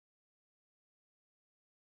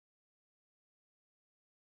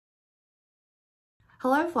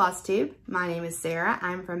Hello FlossTube, my name is Sarah,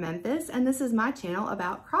 I'm from Memphis, and this is my channel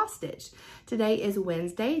about cross stitch. Today is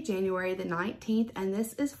Wednesday, January the 19th, and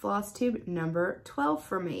this is FlossTube number 12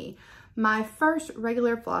 for me. My first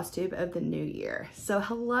regular FlossTube of the new year. So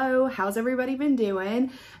hello, how's everybody been doing?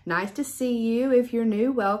 Nice to see you. If you're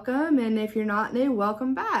new, welcome, and if you're not new,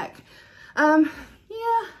 welcome back. Yeah,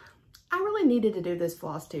 I really needed to do this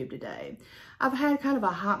FlossTube today. I've had kind of a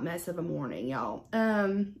hot mess of a morning, y'all.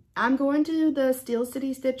 I'm going to the Steel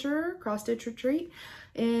City Stitcher cross stitch retreat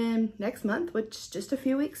in next month, which is just a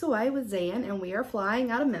few weeks away with Zan, and we are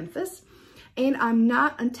flying out of Memphis. And I'm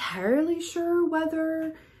not entirely sure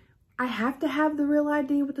whether I have to have the real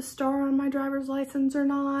ID with the star on my driver's license or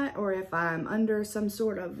not, or if I'm under some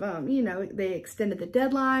sort of, you know, they extended the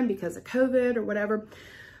deadline because of COVID or whatever.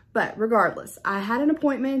 But regardless, I had an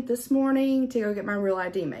appointment this morning to go get my real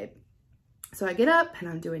ID made. So I get up and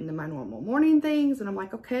I'm doing my normal morning things and I'm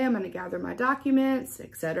like, okay, I'm going to gather my documents,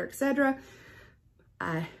 etc., etc.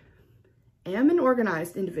 I am an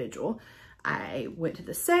organized individual. I went to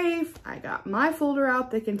the safe, I got my folder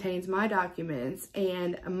out that contains my documents,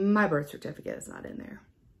 and my birth certificate is not in there.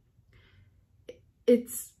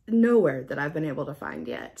 It's nowhere that I've been able to find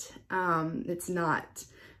yet. It's not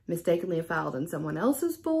mistakenly filed in someone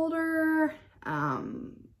else's folder.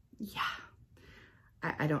 Yeah.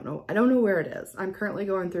 I don't know. I don't know where it is. I'm currently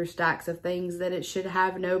going through stacks of things that it should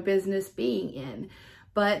have no business being in.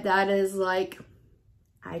 But that is like,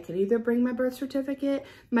 I could either bring my birth certificate.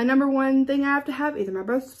 My number one thing I have to have, either my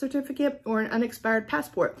birth certificate or an unexpired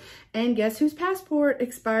passport. And guess whose passport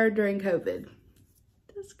expired during COVID?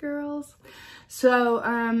 This girl's. So,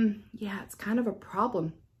 yeah, it's kind of a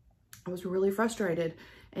problem. I was really frustrated.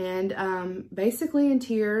 And basically in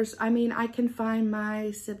tears. I mean, I can find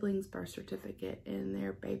my siblings' birth certificate in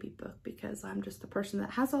their baby book because I'm just the person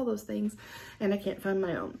that has all those things and I can't find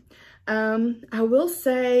my own. I will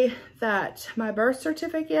say that my birth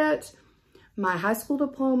certificate, my high school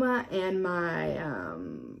diploma, and my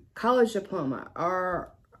college diploma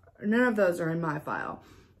none of those are in my file.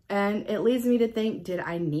 And it leads me to think, did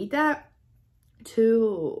I need that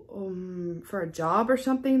for a job or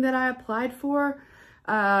something that I applied for?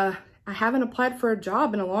 I haven't applied for a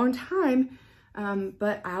job in a long time,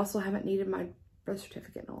 but I also haven't needed my birth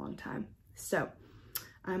certificate in a long time. So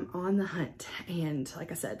I'm on the hunt. And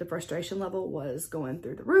like I said, the frustration level was going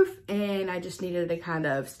through the roof and I just needed to kind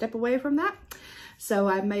of step away from that. So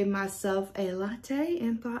I made myself a latte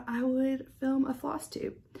and thought I would film a floss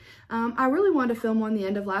tube. I really wanted to film one the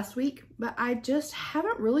end of last week, but I just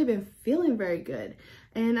haven't really been feeling very good.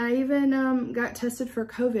 And I even got tested for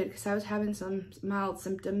COVID because I was having some mild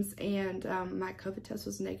symptoms and my COVID test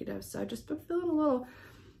was negative. So I just been feeling a little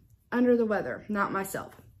under the weather, not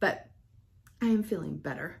myself, but I am feeling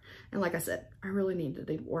better. And like I said, I really needed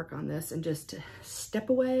to work on this and just to step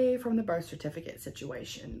away from the birth certificate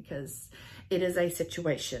situation because it is a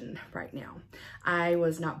situation right now. I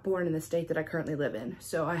was not born in the state that I currently live in.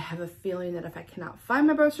 So I have a feeling that if I cannot find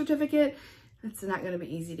my birth certificate, it's not going to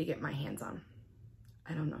be easy to get my hands on.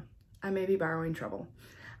 I don't know. I may be borrowing trouble.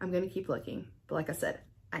 I'm going to keep looking. But like I said,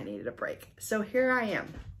 I needed a break. So here I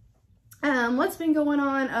am. What's been going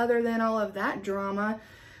on other than all of that drama?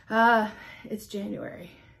 It's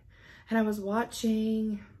January. And I was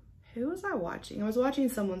watching, who was I watching? I was watching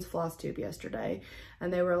someone's floss tube yesterday.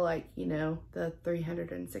 And they were like, you know, the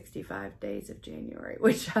 365 days of January,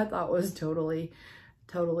 which I thought was totally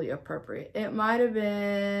appropriate. It might have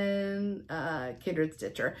been Kindred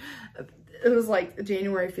Stitcher. It was like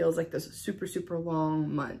January feels like this super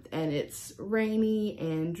long month and it's rainy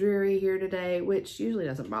and dreary here today, which usually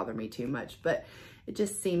doesn't bother me too much, but it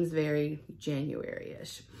just seems very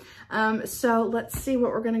January-ish. So let's see what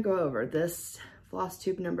we're gonna go over. This floss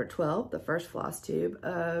tube number 12, the first floss tube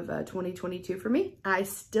of 2022 for me. I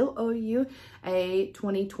still owe you a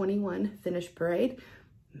 2021 finish parade.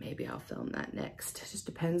 Maybe I'll film that next. It just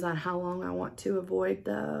depends on how long I want to avoid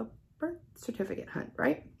the birth certificate hunt,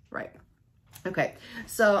 right? Right. Okay,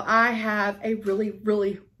 so I have a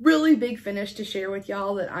really big finish to share with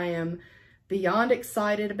y'all that I am beyond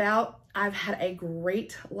excited about. I've had a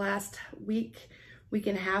great last week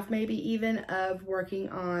and a half maybe even of working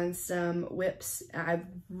on some WIPS. I've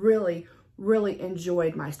really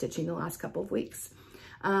enjoyed my stitching the last couple of weeks.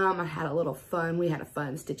 I had a little fun. We had a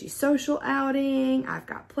fun Stitchy social outing. I've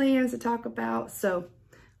got plans to talk about. So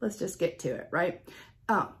let's just get to it, right?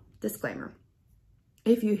 Oh, disclaimer.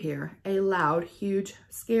 If you hear a loud, huge,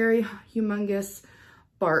 scary, humongous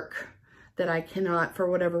bark that I cannot, for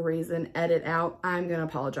whatever reason, edit out, I'm going to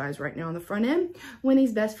apologize right now on the front end.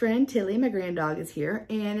 Winnie's best friend, Tilly, my grand dog, is here.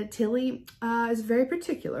 And Tilly is very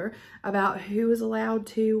particular about who is allowed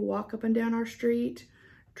to walk up and down our street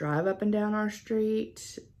drive up and down our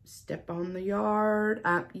street, step on the yard,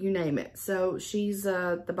 you name it. So she's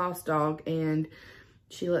the boss dog, and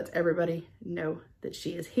she lets everybody know that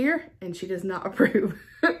she is here and she does not approve.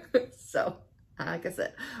 So, like I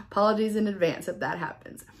said, apologies in advance if that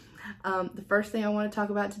happens. The first thing I want to talk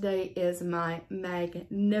about today is my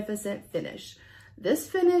magnificent finish. This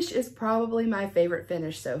finish is probably my favorite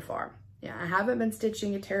finish so far. Yeah, I haven't been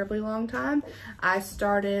stitching a terribly long time. I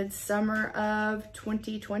started summer of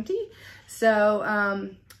 2020.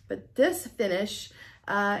 So, but this finish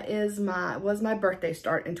was my birthday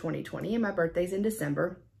start in 2020, and my birthday's in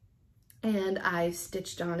December. And I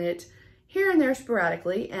stitched on it here and there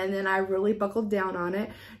sporadically, and then I really buckled down on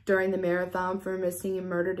it during the marathon for Missing and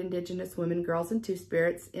Murdered Indigenous Women, Girls, and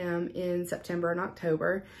Two-Spirits in September and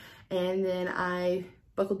October. And then I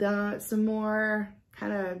buckled down on it some more,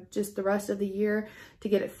 kind of just the rest of the year to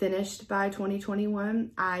get it finished by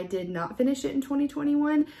 2021. I did not finish it in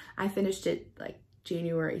 2021. I finished it like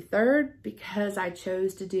January 3rd because I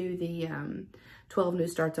chose to do the 12 new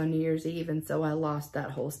starts on New Year's Eve, and so I lost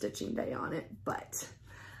that whole stitching day on it. But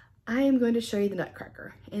I am going to show you the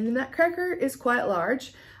nutcracker, and the nutcracker is quite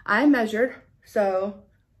large. I measured, so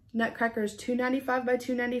nutcracker is 295 by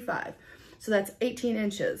 295. So that's 18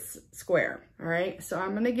 inches square, all right? So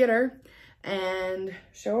I'm gonna get her and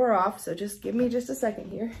show her off. So just give me just a second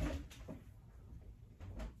here.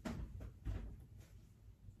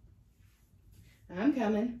 I'm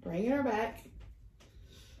coming, bringing her back.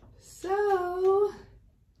 So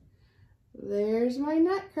there's my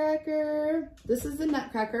nutcracker. This is the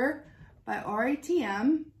nutcracker by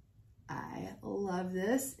RATM. I love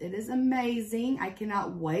this. It is amazing. I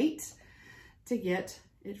cannot wait to get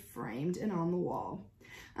it framed and on the wall.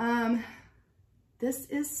 This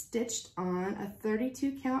is stitched on a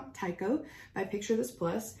 32 count Tyco by Picture This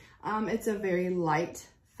Plus. It's a very light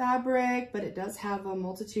fabric, but it does have a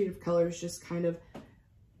multitude of colors just kind of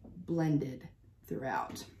blended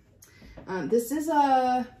throughout. This is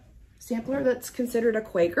a sampler that's considered a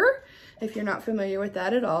Quaker, if you're not familiar with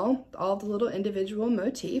that at all the little individual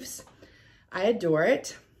motifs. I adore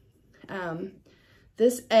it.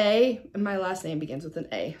 This A, my last name begins with an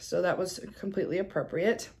A, so that was completely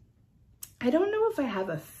appropriate. I don't know if I have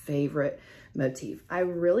a favorite motif. I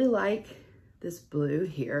really like this blue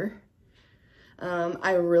here.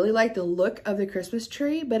 I really like the look of the Christmas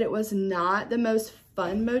tree, but it was not the most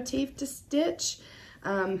fun motif to stitch.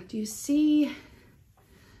 Do you see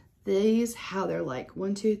these, how they're like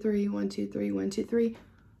 1, 2, 3, 1, 2, 3, 1, 2, 3?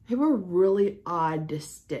 They were really odd to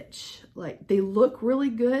stitch. Like, they look really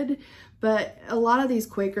good, but a lot of these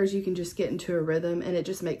Quakers you can just get into a rhythm and it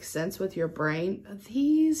just makes sense with your brain.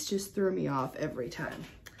 These just threw me off every time.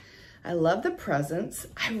 I love the presents.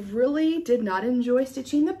 I really did not enjoy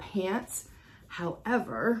stitching the pants.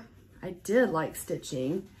 However, I did like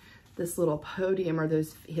stitching this little podium, or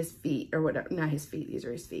his feet, or whatever. Not his feet, these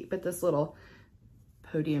are his feet, but this little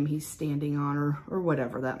podium he's standing on, or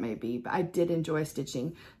whatever that may be. But I did enjoy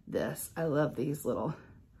stitching this. I love these little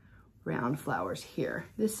round flowers here.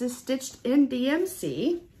 This is stitched in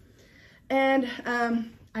DMC, and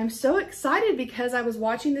I'm so excited because I was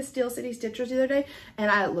watching the Steel City Stitchers the other day,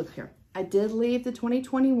 and look here, I did leave the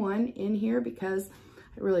 2021 in here because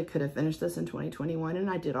I really could have finished this in 2021, and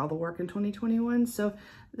I did all the work in 2021, so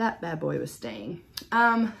that bad boy was staying.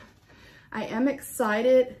 I am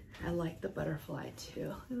excited. I like the butterfly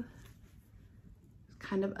too. It's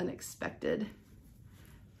kind of unexpected.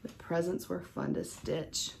 The presents were fun to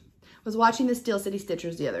stitch. I was watching the Steel City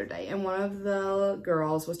Stitchers the other day, and one of the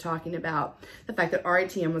girls was talking about the fact that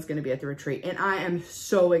RATM was going to be at the retreat, and I am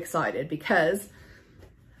so excited because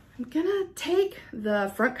I'm gonna take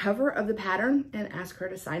the front cover of the pattern and ask her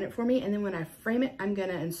to sign it for me, and then when I frame it, I'm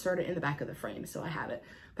gonna insert it in the back of the frame so I have it.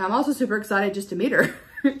 But I'm also super excited just to meet her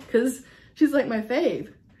because she's like my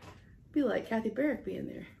fave. Be like Kathy Barrick being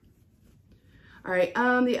there. All right,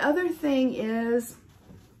 the other thing is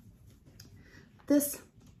this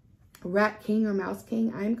Rat King or Mouse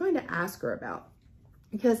King, I'm going to ask her about,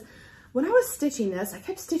 because when I was stitching this, I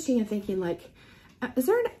kept stitching and thinking like, is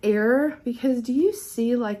there an error? Because do you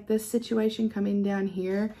see like this situation coming down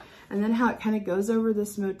here and then how it kind of goes over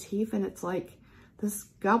this motif and it's like this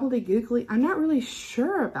gobbledygookly? I'm not really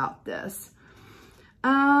sure about this.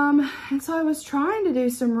 And so I was trying to do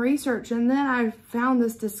some research, and then I found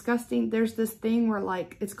this disgusting, there's this thing where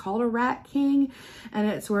like, it's called a Rat King, and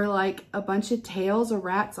it's where like a bunch of tails of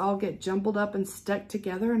rats all get jumbled up and stuck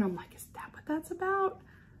together. And I'm like, is that what that's about?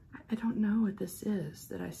 I don't know what this is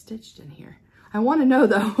that I stitched in here. I want to know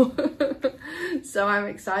though. So I'm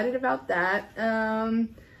excited about that.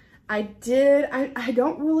 I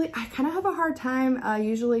kind of have a hard time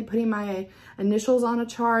usually putting my initials on a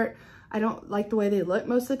chart. I don't like the way they look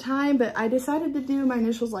most of the time, but I decided to do my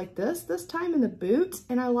initials like this time in the boot,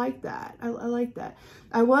 and I like that. I like that.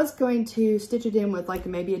 I was going to stitch it in with like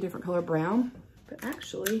maybe a different color brown, but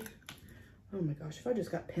actually, oh my gosh, if I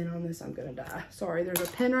just got pin on this, I'm gonna die. Sorry, there's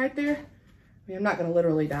a pin right there. I mean, I'm not gonna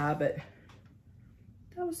literally die, but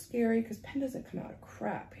that was scary because pen doesn't come out of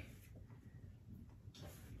crap.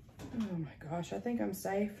 Oh my gosh, I think I'm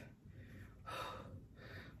safe.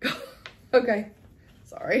 Okay,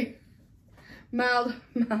 sorry. Mild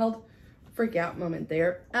freak out moment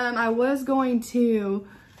there. I was going to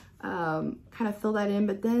kind of fill that in,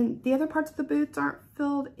 but then the other parts of the boots aren't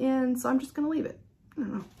filled in, so I'm just gonna leave it. I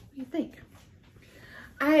don't know, what do you think?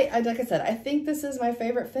 Like I said, I think this is my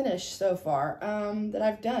favorite finish so far that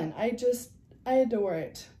I've done. I adore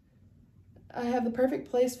it. I have the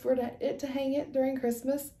perfect place for it to hang it during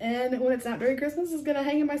Christmas, and when it's not during Christmas, it's gonna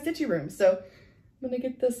hang in my stitchy room. So I'm gonna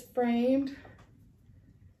get this framed.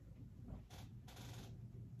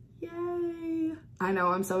 Yay! I know,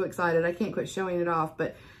 I'm so excited. I can't quit showing it off,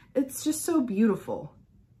 but it's just so beautiful.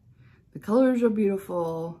 The colors are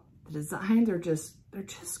beautiful. The designs are they're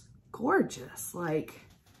just gorgeous. Like,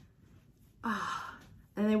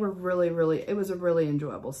 and they were really, it was a really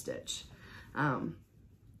enjoyable stitch.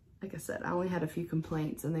 Like I said, I only had a few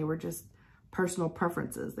complaints, and they were just personal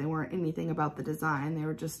preferences. They weren't anything about the design. They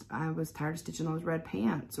were just, I was tired of stitching those red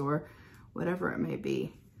pants or whatever it may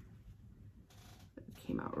be. It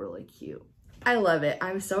came out really cute. I love it.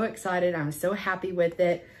 I'm so excited. I'm so happy with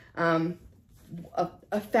it. A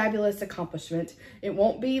fabulous accomplishment. It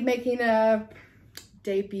won't be making a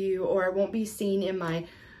debut, or it won't be seen in my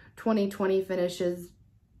 2020 finishes.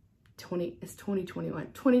 It's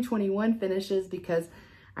 2021 finishes, because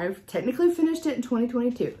I've technically finished it in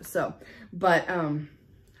 2022. So, but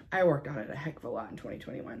I worked on it a heck of a lot in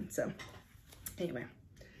 2021. So anyway,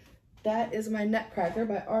 that is my Nutcracker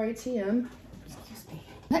by RATM. Excuse me.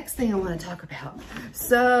 Next thing I want to talk about.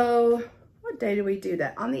 So what day did we do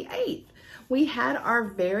that? On the 8th. We had our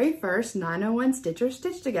very first 901 Stitcher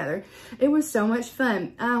stitch together. It was so much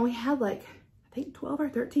fun. We had like, I think 12 or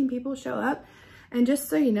 13 people show up. And just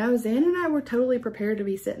so you know, Zan and I were totally prepared to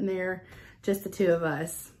be sitting there, just the two of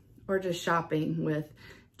us, or just shopping with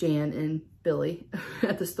Jan and Billy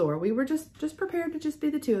at the store. We were just prepared to just be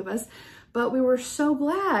the two of us, but we were so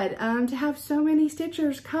glad to have so many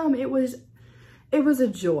Stitchers come. It was a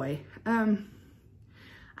joy.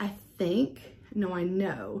 I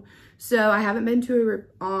know. So I haven't been to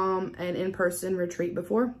an in-person retreat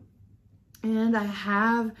before, and I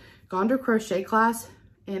have gone to crochet class,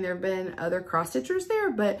 and there have been other cross stitchers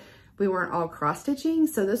there, but we weren't all cross stitching.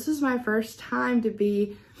 So this was my first time to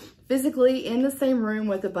be physically in the same room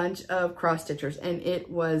with a bunch of cross stitchers, and it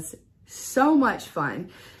was so much fun.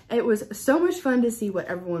 It was so much fun to see what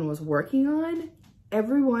everyone was working on.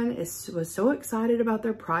 Everyone was so excited about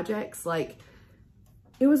their projects. Like,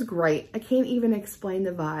 it was great. I can't even explain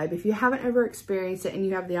the vibe. If you haven't ever experienced it and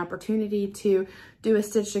you have the opportunity to do a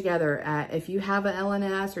stitch together if you have an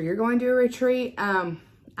LNS or you're going to a retreat,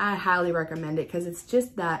 I highly recommend it, because it's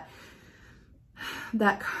just that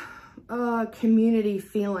community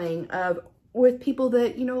feeling with people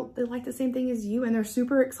that, you know, they like the same thing as you, and they're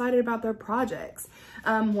super excited about their projects.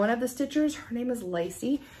 One of the stitchers, her name is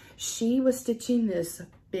Lacey. She was stitching this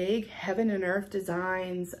big Heaven and Earth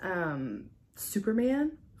Designs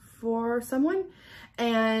Superman for someone,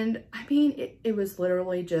 and I mean, it was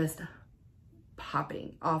literally just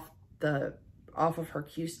popping off of her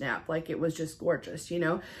Q-snap. Like, it was just gorgeous, you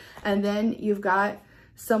know. And then you've got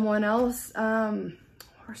someone else, or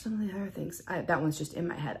some of the other things. That one's just in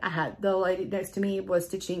my head. I had the lady next to me was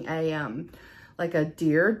stitching a like a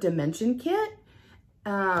deer dimension kit.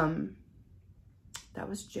 That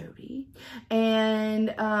was Jody,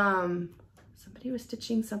 and somebody was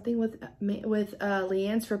stitching something with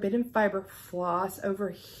LeAnn's Forbidden Fiber Floss over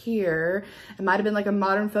here. It might have been like a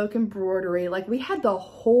modern folk embroidery. Like, we had the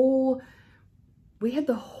whole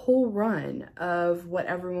run of what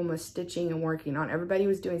everyone was stitching and working on. Everybody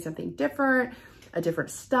was doing something different, a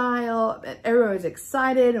different style, and everyone was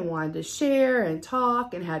excited and wanted to share and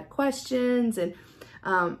talk and had questions, and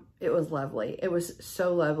it was lovely. It was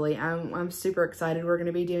so lovely. I'm super excited. We're going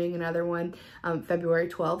to be doing another one February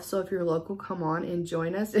 12th. So if you're local, come on and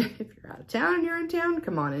join us. If you're out of town and you're in town,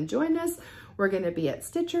 come on and join us. We're going to be at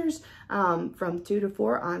Stitchers from 2 to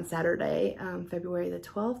 4 on Saturday, February the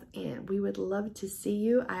 12th. And we would love to see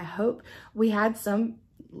you. I hope we had some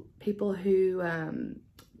people who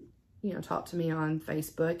you know, talked to me on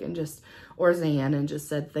Facebook and or Zan, and just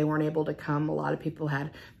said they weren't able to come. A lot of people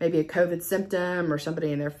had maybe a COVID symptom or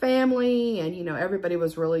somebody in their family, and, you know, everybody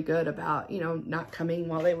was really good about, you know, not coming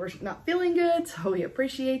while they were not feeling good. So we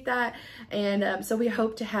appreciate that. And so we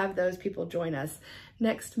hope to have those people join us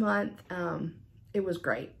next month. It was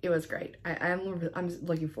great. It was great. I'm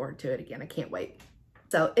looking forward to it again. I can't wait.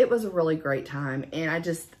 So it was a really great time, and I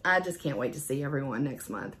just can't wait to see everyone next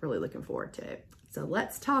month. Really looking forward to it. So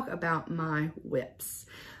let's talk about my WIPS.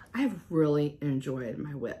 I have really enjoyed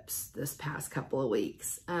my WIPS this past couple of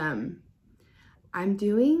weeks. I'm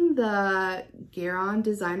doing the GaRon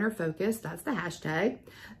Designer Focus. That's the hashtag.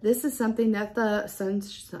 This is something that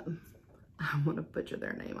I want to butcher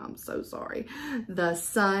their name. I'm so sorry. The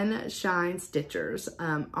Sunshine Stitchers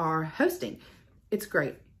are hosting. It's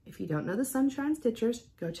great. If you don't know the Sunshine Stitchers,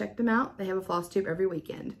 go check them out. They have a FlossTube every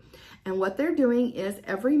weekend. And what they're doing is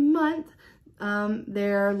every month,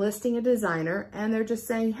 they're listing a designer, and they're just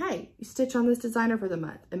saying, hey, you stitch on this designer for the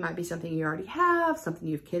month. It might be something you already have, something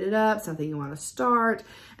you've kitted up, something you want to start.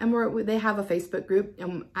 And they have a Facebook group,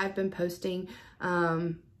 and I've been posting,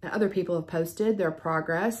 other people have posted their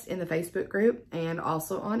progress in the Facebook group and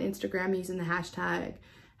also on Instagram using the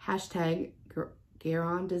hashtag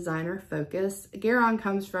GaRon Designer Focus. GaRon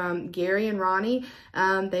comes from Gary and Ronnie.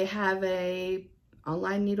 They have a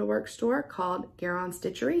online needlework store called GaRon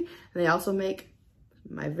Stitchery. And they also make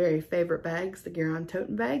my very favorite bags, the GaRon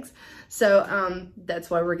tote bags. So that's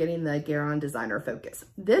why we're getting the GaRon Designer Focus.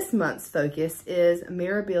 This month's focus is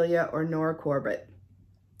Mirabilia or Nora Corbett.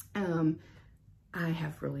 I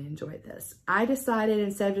have really enjoyed this. I decided,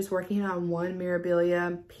 instead of just working on one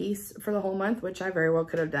Mirabilia piece for the whole month, which I very well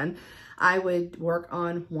could have done, I would work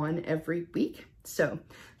on one every week. So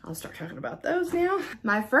I'll start talking about those now.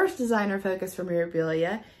 My first designer focus for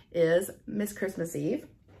Mirabilia is Miss Christmas Eve.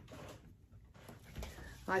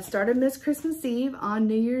 I started Miss Christmas Eve on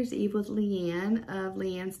New Year's Eve with LeAnn of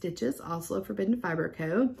LeAnn Stitches, also of Forbidden Fiber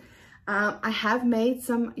Co. I have made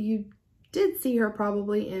some, you did see her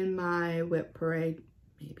probably in my WIP parade,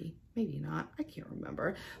 maybe not, I can't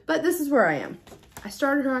remember. But this is where I am. I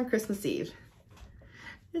started her on Christmas Eve.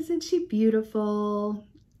 Isn't she beautiful?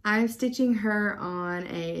 I'm stitching her on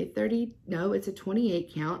a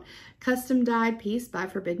 28 count custom dyed piece by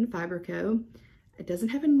Forbidden Fiber Co. It doesn't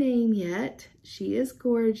have a name yet. She is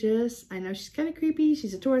gorgeous. I know she's kind of creepy.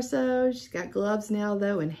 She's a torso. She's got gloves now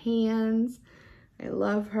though and hands. I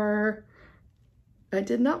love her. I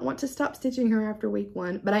did not want to stop stitching her after week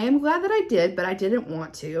 1, but I am glad that I did, but I didn't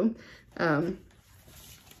want to.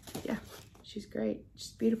 Yeah, she's great.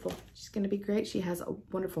 She's beautiful. She's going to be great. She has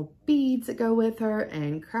wonderful beads that go with her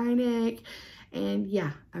and Krynic. And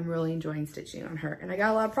yeah, I'm really enjoying stitching on her. And I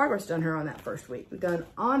got a lot of progress done her on that first week. Done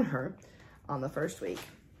on her on the first week.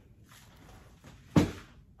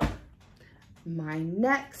 My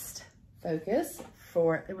next focus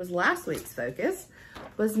it was last week's focus,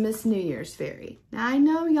 was Miss New Year's Fairy. Now I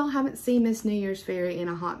know y'all haven't seen Miss New Year's Fairy in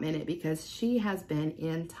a hot minute because she has been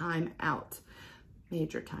in timeout,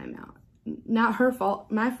 major timeout. Not her fault,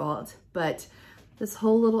 my fault, but this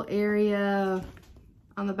whole little area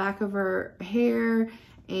on the back of her hair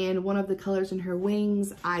and one of the colors in her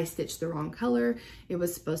wings, I stitched the wrong color. It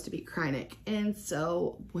was supposed to be Krynic. And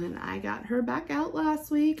so when I got her back out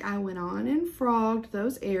last week, I went on and frogged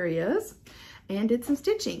those areas and did some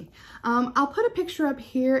stitching. I'll put a picture up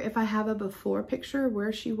here if I have a before picture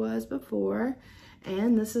where she was before.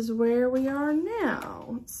 And this is where we are now.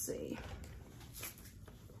 Let's see.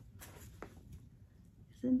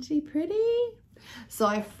 Isn't she pretty? So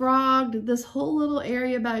I frogged this whole little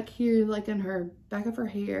area back here, like in her back of her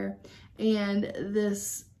hair, and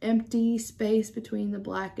this empty space between the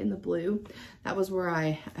black and the blue. That was where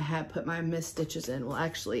I had put my missed stitches in. Well,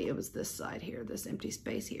 actually it was this side here, this empty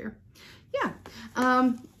space here. Yeah,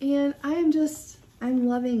 and I'm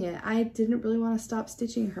loving it. I didn't really want to stop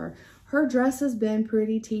stitching her. Her dress has been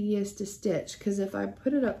pretty tedious to stitch because if I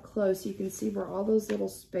put it up close, you can see where all those little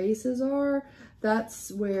spaces are.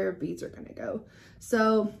 That's where beads are gonna go.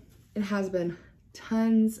 So it has been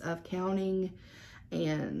tons of counting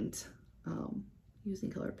and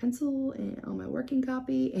using colored pencil and on my working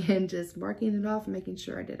copy and just marking it off and making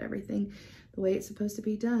sure I did everything the way it's supposed to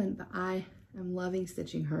be done. But I am loving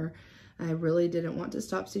stitching her. I really didn't want to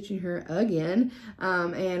stop stitching her again.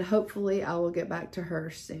 And hopefully I will get back to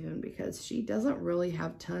her soon because she doesn't really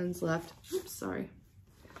have tons left. Oops, sorry.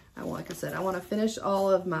 Like I said, I want to finish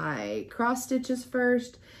all of my cross stitches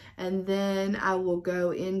first, and then I will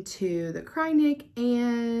go into the Krynic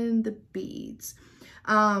and the beads.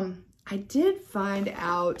 I did find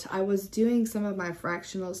out I was doing some of my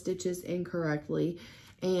fractional stitches incorrectly,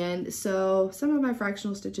 And so some of my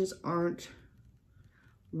fractional stitches aren't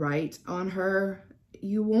right on her.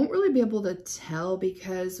 You won't really be able to tell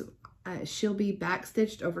because she'll be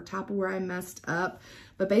backstitched over top of where I messed up.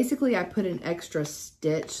 But basically I put an extra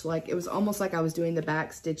stitch, like it was almost like I was doing the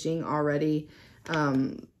back stitching already.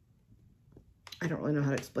 I don't really know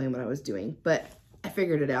how to explain what I was doing, but I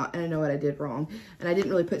figured it out and I know what I did wrong. And I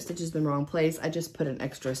didn't really put stitches in the wrong place. I just put an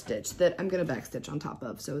extra stitch that I'm gonna backstitch on top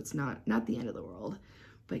of, so it's not the end of the world.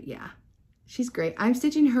 But yeah, she's great. I'm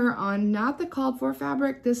stitching her on not the called for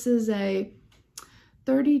fabric. This is a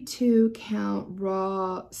 32 count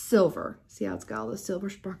raw silver. See how it's got all the silver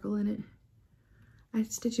sparkle in it? I'm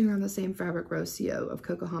stitching her on the same fabric Rocio of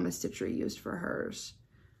Cocohamas Stitchery used for hers,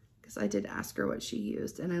 because I did ask her what she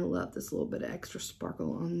used, and I love this little bit of extra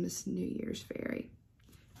sparkle on this New Year's fairy.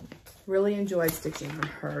 Really enjoyed stitching on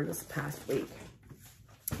her this past week.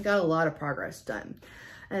 Got a lot of progress done.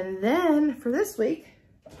 And then for this week,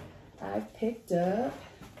 I've picked up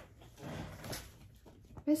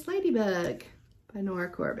Miss Ladybug by Nora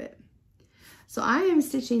Corbett. So I am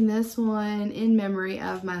stitching this one in memory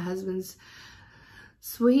of my husband's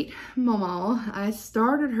sweet mama. I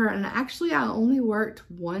started her, and actually I only worked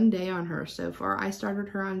one day on her so far. I started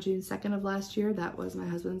her on June 2nd of last year. That was my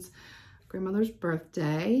husband's grandmother's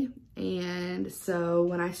birthday. And so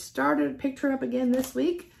when I picked her up again this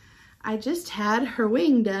week, I just had her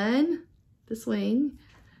wing done, this wing.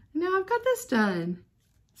 And now I've got this done.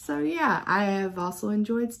 So yeah, I have also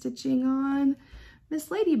enjoyed stitching on Miss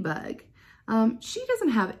Ladybug. She doesn't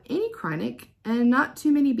have any chronic and not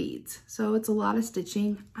too many beads, so it's a lot of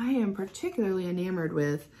stitching. I am particularly enamored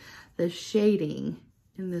with the shading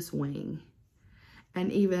in this wing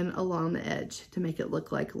and even along the edge to make it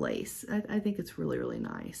look like lace. I think it's really, really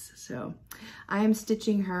nice. So I am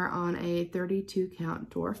stitching her on a 32 count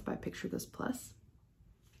dwarf by Picture This Plus.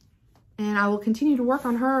 And I will continue to work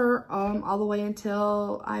on her all the way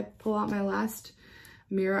until I pull out my last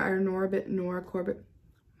Mira or Nora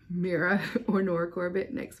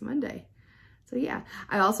Corbett next Monday. So yeah,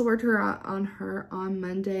 I also worked on her on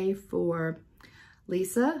Monday for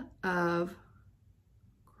Lisa of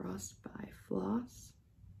Cross by Floss.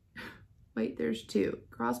 Wait, there's two.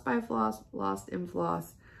 Cross by Floss, Lost in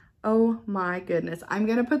Floss. Oh my goodness. I'm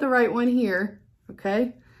gonna put the right one here,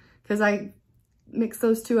 okay? Because I mix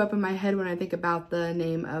those two up in my head when I think about the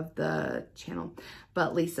name of the channel.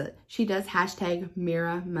 But Lisa, she does hashtag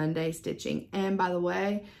Mira Monday Stitching. And by the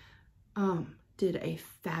way, did a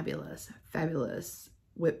fabulous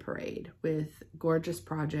WIP parade with gorgeous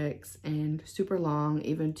projects and super long,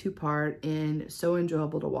 even 2-part, and so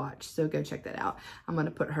enjoyable to watch. So go check that out. I'm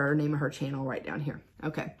gonna put her name of her channel right down here.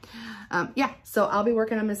 Okay. Yeah, so I'll be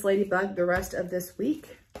working on Miss Ladybug the rest of this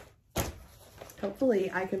week.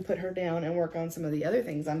 Hopefully I can put her down and work on some of the other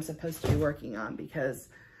things I'm supposed to be working on, because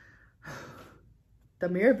the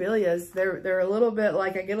Mirabilias, they're a little bit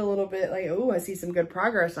like, I get a little bit like, oh, I see some good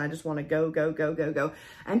progress and I just want to go.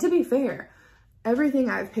 And to be fair, everything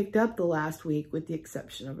I've picked up the last week, with the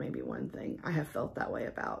exception of maybe one thing, I have felt that way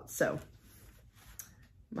about. So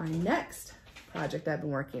my next project I've been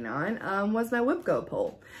working on was my WIPGO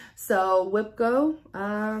poll. So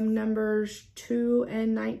WIPGO numbers 2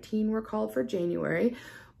 and 19 were called for January.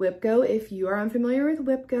 WIPGO, if you are unfamiliar with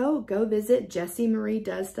WIPGO, go visit Jessie Marie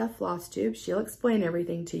Does Stuff FlossTube. She'll explain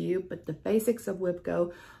everything to you, but the basics of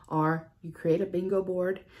WIPGO are: you create a bingo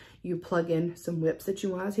board, you plug in some WIPs that you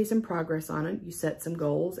want to see some progress on it, you set some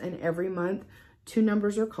goals, and every month 2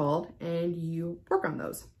 numbers are called and you work on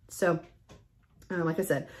those. So like I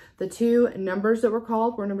said, the 2 numbers that were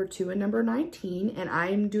called were number 2 and number 19, and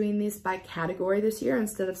I'm doing this by category this year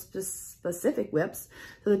instead of specific WIPs.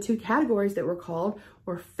 So the 2 categories that were called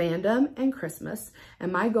were fandom and Christmas,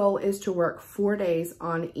 and my goal is to work 4 days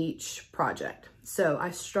on each project. So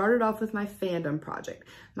I started off with my fandom project.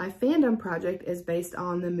 My fandom project is based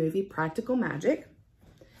on the movie Practical Magic,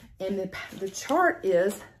 and the chart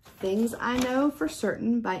is Things I Know for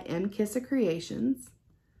Certain by M. Kissa Creations.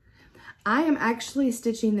 I am actually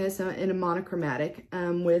stitching this in a monochromatic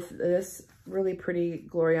with this really pretty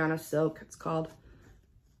Gloriana silk. It's called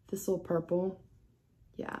Thistle Purple.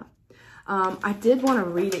 Yeah. I did want to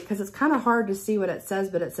read it because it's kind of hard to see what it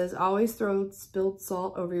says, but it says, always throw spilled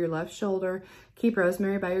salt over your left shoulder, keep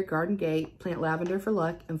rosemary by your garden gate, plant lavender for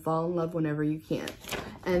luck, and fall in love whenever you can.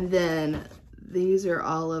 And then these are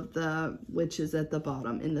all of the witches at the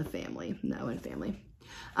bottom in the family. No, in family.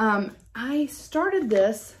 I started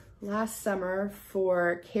this last summer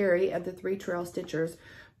for Carrie of the 3 Trail Stitchers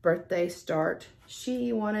birthday start.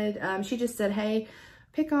 She wanted, she just said, hey,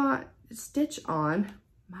 stitch on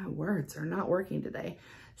my words are not working today.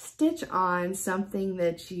 Stitch on something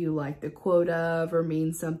that you like the quote of or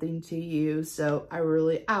means something to you. So I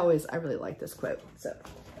really like this quote. So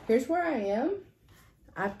here's where I am.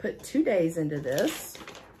 I put 2 days into this.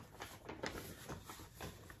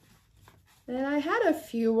 And I had a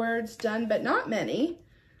few words done, but not many.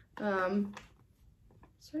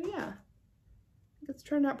 So yeah, it's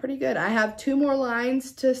turned out pretty good. I have 2 more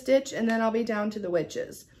lines to stitch and then I'll be down to the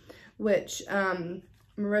witches, which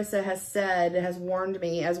Marissa has warned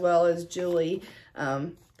me, as well as Julie,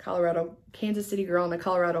 Kansas City girl in the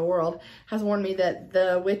Colorado world, has warned me that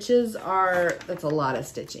the witches that's a lot of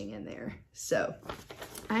stitching in there. So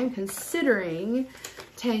I'm considering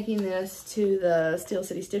taking this to the Steel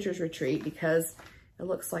City Stitchers retreat because it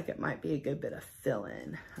looks like it might be a good bit of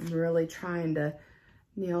fill-in. I'm really trying to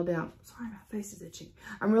nail down, sorry, my face is itching.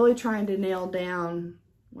 I'm really trying to nail down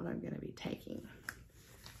what I'm gonna be taking.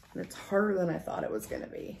 And it's harder than I thought it was gonna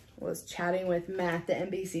be. I was chatting with Matt, the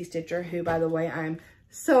MBC Stitcher, who, by the way, I'm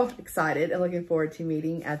so excited and looking forward to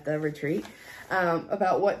meeting at the retreat,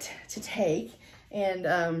 about what to take.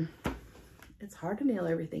 And it's hard to nail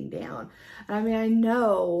everything down. And I mean, I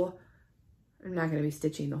know I'm not gonna be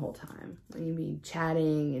stitching the whole time. I mean,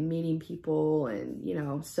 chatting and meeting people and, you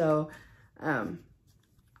know, so,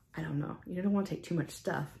 I don't know. You don't want to take too much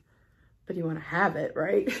stuff, but you want to have it,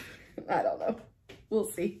 right? I don't know. We'll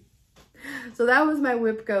see. So that was my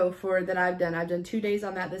WIP Go that I've done. I've done 2 days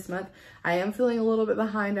on that this month. I am feeling a little bit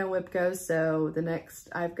behind on WIP Go, so the next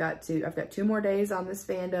I've got 2 more days on this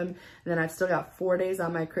fandom, and then I've still got 4 days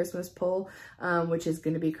on my Christmas pull, which is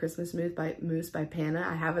going to be Christmas Moose by Panna.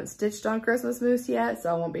 I haven't stitched on Christmas Moose yet, so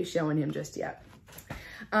I won't be showing him just yet.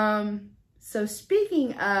 So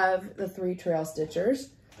speaking of the 3 Trail Stitchers,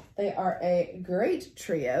 they are a great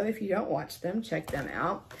trio. If you don't watch them, check them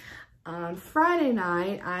out. On Friday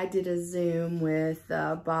night, I did a Zoom with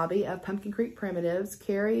Bobby of Pumpkin Creek Primitives,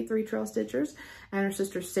 Carrie, 3 Trail Stitchers, and her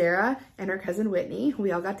sister Sarah and her cousin Whitney.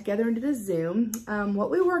 We all got together and did a Zoom.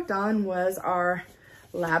 What we worked on was our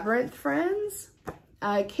labyrinth friends.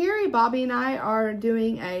 Carrie, Bobby, and I are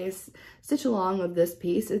doing a stitch along of this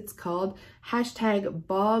piece. It's called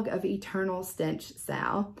 #Bog of Eternal Stench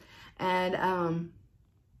Sal. And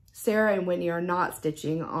Sarah and Whitney are not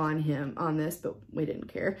stitching on this, but we didn't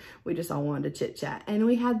care. We just all wanted to chit chat, and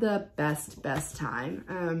we had the best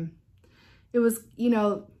time. It was, you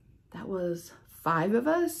know, that was 5 of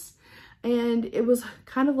us, and it was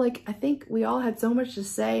kind of like, I think we all had so much to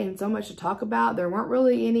say and so much to talk about. There weren't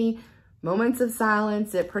really any moments of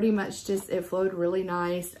silence. It pretty much just, it flowed really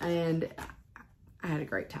nice, and I had a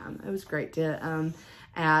great time. It was great to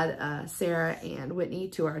add Sarah and Whitney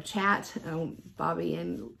to our chat. Bobby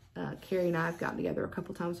and Carrie and I have gotten together a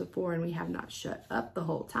couple times before, and we have not shut up the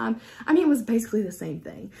whole time. I mean, it was basically the same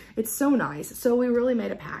thing. It's so nice. So we really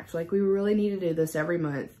made a pact. Like, we really need to do this every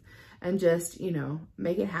month and just, you know,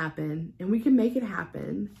 make it happen. And we can make it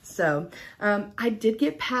happen. So I did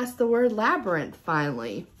get past the word labyrinth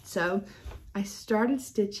finally. So I started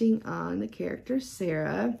stitching on the character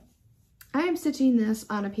Sarah. I am stitching this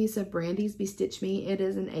on a piece of Brandy's Bestitch Me. It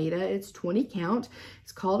is an Aida. It's 20 count.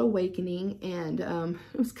 It's called Awakening, and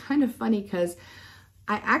it was kind of funny because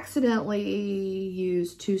I accidentally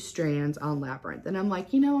used 2 strands on Labyrinth, and I'm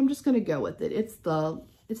like, you know, I'm just gonna go with it. It's the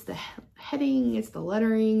heading, it's the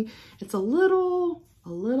lettering. It's a little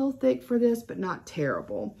thick for this, but not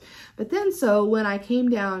terrible. But then, so when I came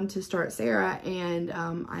down to start Sarah, and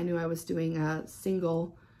I knew I was doing a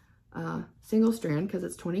single strand because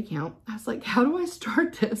it's 20 count. I was like, how do I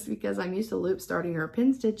start this? Because I'm used to loop starting or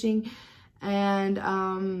pin stitching, and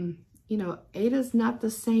you know, Aida's not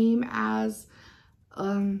the same as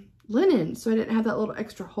linen, so I didn't have that little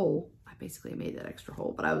extra hole. I basically made that extra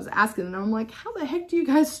hole, but I was asking, and I'm like, how the heck do you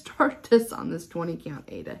guys start this on this 20 count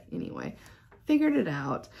Aida? Anyway, figured it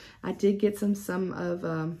out. I did get some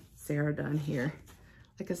of Sarah done here.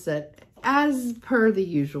 Like I said, as per the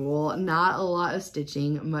usual, not a lot of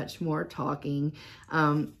stitching, much more talking.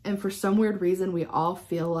 And for some weird reason, we all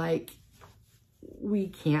feel like we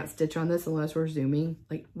can't stitch on this unless we're zooming.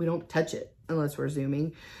 Like, we don't touch it unless we're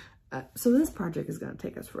zooming. So this project is going to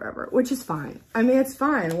take us forever, which is fine. I mean, it's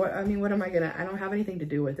fine. What am I going to, I don't have anything to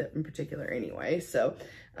do with it in particular anyway. So,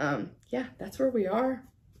 yeah, that's where we are.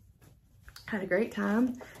 Had a great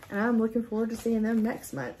time, and I'm looking forward to seeing them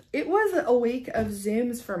next month. It was a week of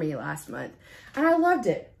Zooms for me last month, and I loved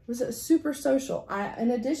it. It was super social.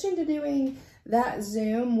 In addition to doing that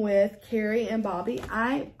Zoom with Carrie and Bobby,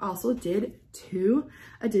 I also did 2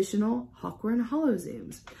 additional Hawkwear and Hollow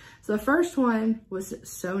Zooms. So the first one was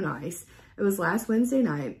so nice. It was last Wednesday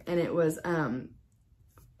night, and it was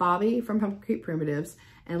Bobby from Pumpkin Creek Primitives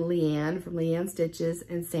and LeAnn from LeAnn Stitches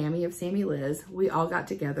and Sammy of Sammy Liz. We all got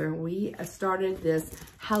together. We started this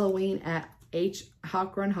Halloween at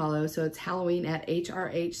GaRon Hollow, so it's Halloween at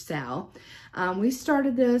HRH Sal. We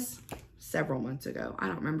started this several months ago. I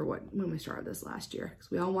don't remember when we started this last year, because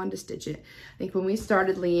we all wanted to stitch it. I think when we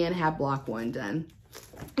started, LeAnn had block 1 done.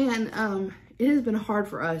 And it has been hard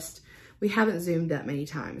for us. We haven't Zoomed that many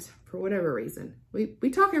times for whatever reason. We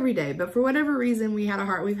talk every day, but for whatever reason, we've had a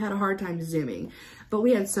hard time Zooming. But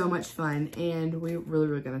we had so much fun, and we really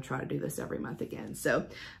were going to try to do this every month again. So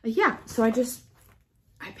yeah, so I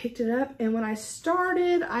picked it up, and when I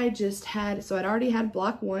started, so I'd already had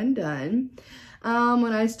block 1 done.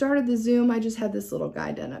 When I started the Zoom, I just had this little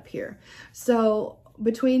guy done up here. So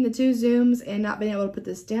between the 2 Zooms and not being able to put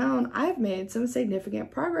this down, I've made some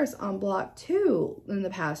significant progress on block 2 in the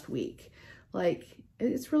past week. Like,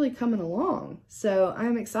 it's really coming along. So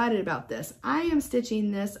I'm excited about this. I am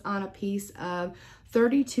stitching this on a piece of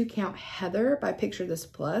 32 count Heather by Picture This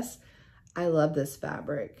Plus. I love this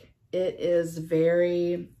fabric.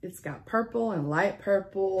 It's got purple and light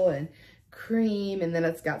purple and cream, and then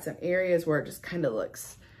it's got some areas where it just kind of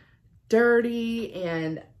looks dirty,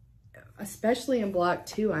 and especially in block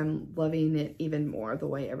 2, I'm loving it even more, the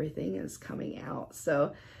way everything is coming out.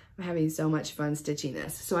 So I'm having so much fun stitching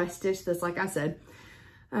this. So I stitched this, like I said,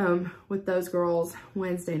 with those girls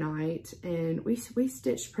Wednesday night, and we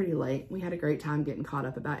stitched pretty late. We had a great time getting caught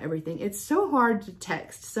up about everything. It's so hard to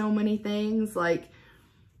text so many things. Like,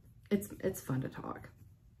 it's fun to talk.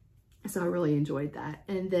 So I really enjoyed that.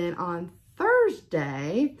 And then on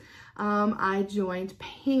Thursday, I joined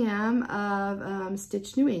Pam of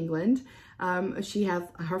Stitch New England. She has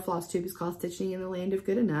her FlossTube is called Stitching in the Land of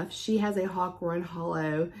Good Enough. She has a GaRon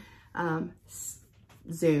Hollow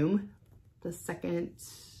Zoom the second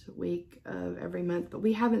week of every month, but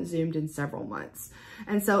we haven't Zoomed in several months.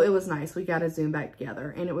 And so it was nice. We got to Zoom back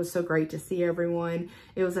together, and it was so great to see everyone.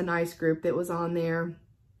 It was a nice group that was on there.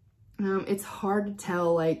 It's hard to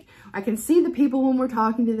tell, like, I can see the people when we're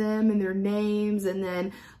talking to them and their names, and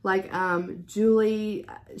then like Julie,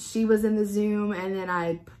 she was in the Zoom, and then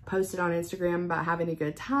I posted on Instagram about having a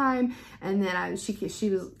good time, and then she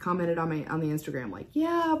was commented on the Instagram like,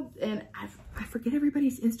 yeah, and I forget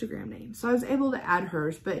everybody's Instagram name, so I was able to add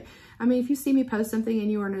hers. But I mean, if you see me post something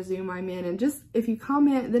and you are in a Zoom I'm in, and just if you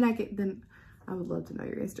comment, then I would love to know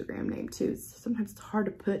your Instagram name too. Sometimes it's hard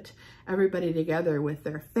to put everybody together with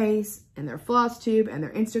their face and their FlossTube and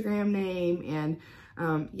their Instagram name.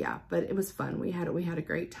 And yeah, but it was fun. We had a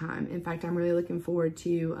great time. In fact, I'm really looking forward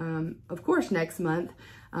to, of course, next month,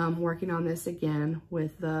 working on this again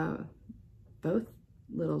with both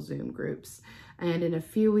little Zoom groups. And in a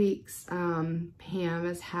few weeks, Pam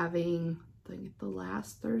is having, I think the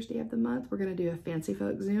last Thursday of the month, we're going to do a Fancy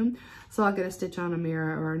Folk Zoom. So I'll get a stitch on a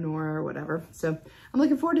Mira or a Nora or whatever. So I'm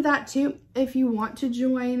looking forward to that too. If you want to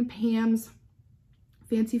join Pam's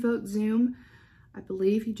Fancy Folk Zoom, I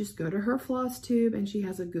believe you just go to her FlossTube, and she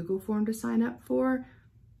has a Google form to sign up for.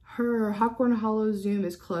 Her GaRon Hollow Zoom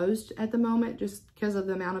is closed at the moment just because of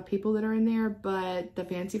the amount of people that are in there, but the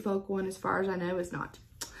Fancy Folk one, as far as I know, is not.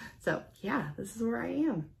 So yeah, this is where I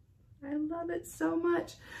am. I love it so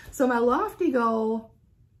much. So my lofty goal,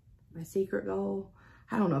 my secret goal,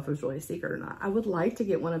 I don't know if it was really a secret or not. I would like to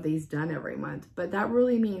get one of these done every month, but that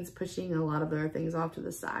really means pushing a lot of other things off to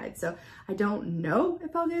the side. So I don't know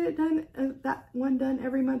if I'll get it done, that one done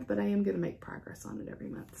every month, but I am going to make progress on it every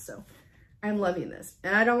month. So I'm loving this.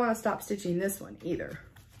 And I don't want to stop stitching this one either.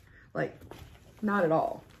 Like, not at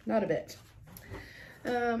all. Not a bit.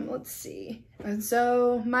 Let's see. And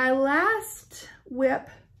so my last WIP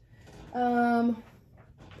that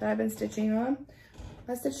I've been stitching on,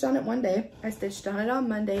 I stitched on it one day. I stitched on it on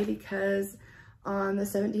Monday because on the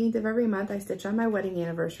 17th of every month I stitch on my wedding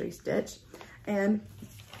anniversary stitch, and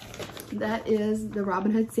that is the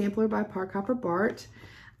Robin Hood sampler by Park Bart.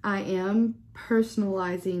 I am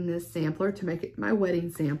personalizing this sampler to make it my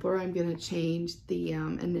wedding sampler. I'm going to change the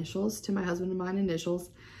initials to my husband and mine initials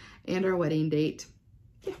and our wedding date.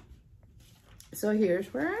 Yeah. So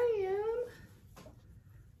here's where I am.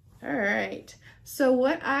 All right, so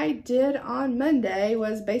what I did on Monday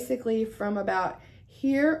was basically from about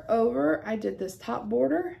here over, I did this top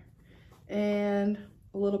border and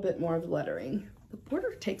a little bit more of lettering. The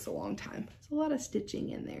border takes a long time. There's a lot of stitching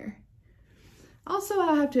in there. Also,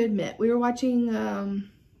 I have to admit, we were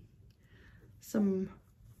watching some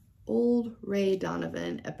old Ray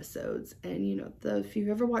Donovan episodes, and you know, if you've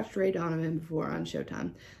ever watched Ray Donovan before on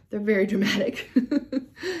Showtime, they're very dramatic.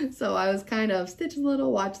 So So I was kind of stitch a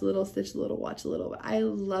little, watch a little, stitch a little, watch a little. But I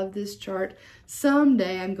love this chart.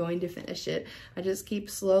 Someday I'm going to finish it. I just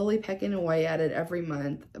keep slowly pecking away at it every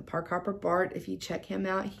month. Park Hopper Bart, if you check him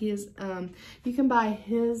out, he is, you can buy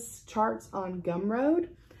his charts on Gumroad.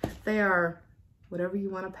 They are whatever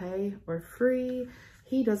you want to pay or free.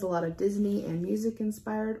 He does a lot of Disney and music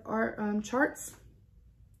inspired art charts.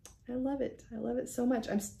 I love it. I love it so much.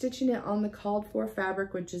 I'm stitching it on the called for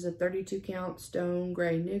fabric, which is a 32 count stone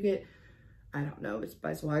gray nougat. I don't know, it's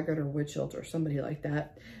by Zweigert or Witchelt or somebody like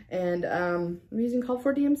that. And I'm using called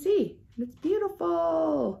for DMC. And it's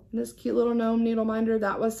beautiful. And this cute little gnome needle minder,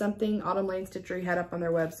 that was something LeAnn Stitchery had up on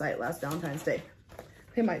their website last Valentine's Day.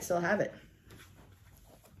 They might still have it.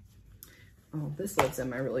 Oh, this lives in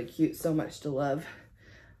my really cute So Much to Love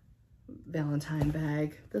Valentine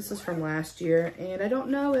bag. This is from last year, and I don't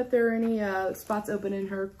know if there are any spots open in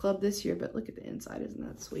her club this year, but look at the inside. Isn't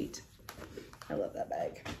that sweet? I love that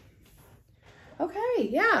bag. Okay,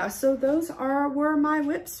 yeah, so those were my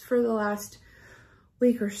WIPs for the last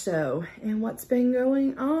week or so. And what's been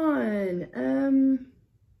going on?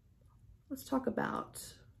 Let's talk about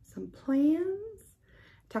some plans,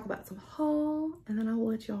 talk about some haul, and then I will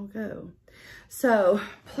let y'all go. So,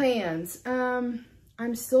 plans.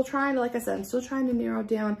 I'm still trying to, like I said, I'm still trying to narrow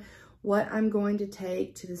down what I'm going to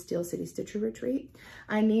take to the Steel City Stitcher Retreat.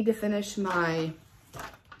 I need to finish my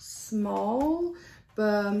small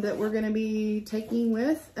that we're going to be taking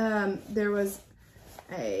with. There was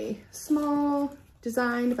a small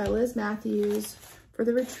designed by Liz Matthews for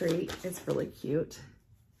the retreat. It's really cute.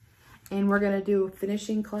 And we're going to do a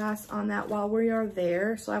finishing class on that while we are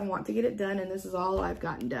there. So I want to get it done, and this is all I've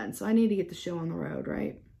gotten done. So I need to get the show on the road,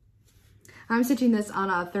 right? I'm stitching this on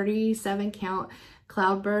a 37 count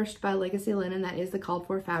Cloudburst by Legacy Linen. That is the called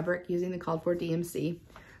for fabric using the called for DMC.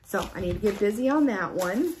 So I need to get busy on that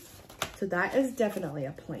one. So that is definitely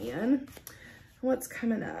a plan. What's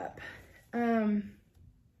coming up? I'm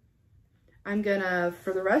gonna,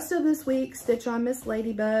 for the rest of this week, stitch on Miss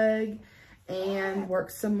Ladybug and work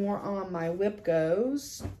some more on my whip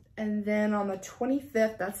goes. And then on the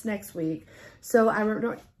 25th, that's next week. So I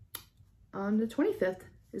wrote on the 25th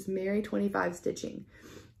is Merry 25 Stitching.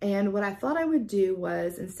 And what I thought I would do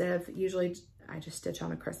was, instead of, usually I just stitch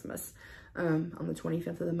on a Christmas on the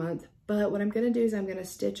 25th of the month. But what I'm gonna do is I'm gonna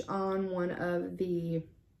stitch on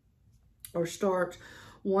start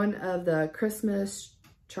one of the Christmas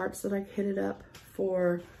charts that I kitted up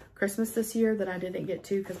for Christmas this year that I didn't get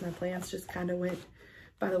to because my plans just kind of went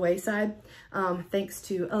by the wayside. Thanks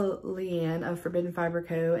to LeAnn of Forbidden Fiber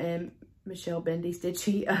Co. and Michelle Bendy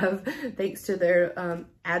Stitchy of thanks to their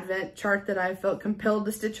Advent chart that I felt compelled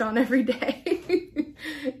to stitch on every day.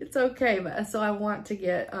 It's okay, but so I want to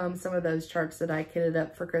get some of those charts that I kitted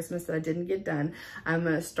up for Christmas that I didn't get done. I'm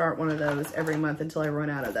going to start one of those every month until I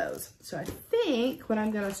run out of those. So I think what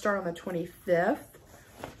I'm going to start on the 25th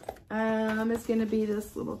is going to be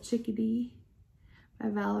this little chickadee by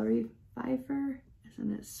Valerie Pfeiffer.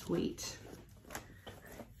 Isn't it sweet? I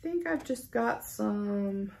think I've just got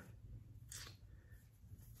some,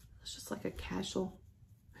 it's just like a casual,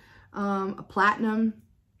 a platinum,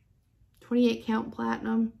 28 count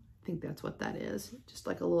platinum. I think that's what that is. Just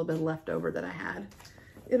like a little bit left over that I had.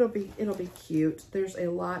 It'll be cute. There's a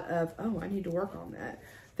lot of, oh, I need to work on that.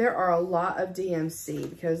 There are a lot of DMC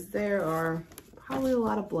because there are probably a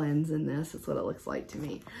lot of blends in this. That's what it looks like to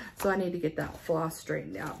me. So I need to get that floss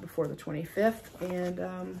straightened out before the 25th and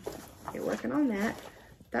get working on that.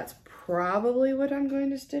 That's probably what I'm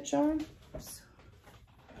going to stitch on. So,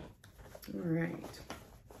 all right.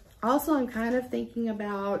 Also, I'm kind of thinking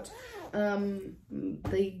about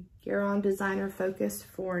the GaRon designer focus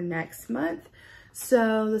for next month.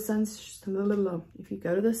 So if you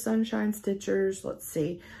go to the Sunshine Stitchers, let's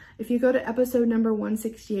see. If you go to episode number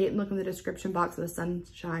 168 and look in the description box of the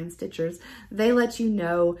Sunshine Stitchers, they let you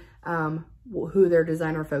know who their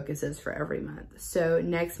designer focus is for every month. So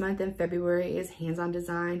next month in February is hands-on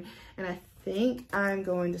design, and I think I'm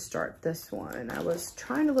going to start this one. I was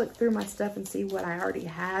trying to look through my stuff and see what I already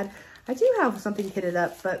had. I do have something kitted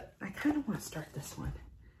up, but I kind of want to start this one.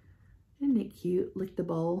 Isn't it cute? Lick the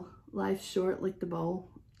bowl. Life's short, lick the bowl.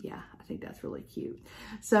 Yeah, I think that's really cute.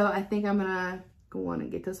 So I think I'm gonna go on and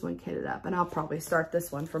get this one kitted up, and I'll probably start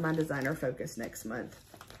this one for my designer focus next month.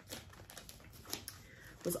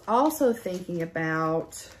 Was also thinking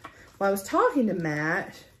about, well, I was talking to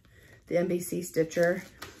Matt, the MBC Stitcher,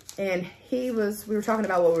 and we were talking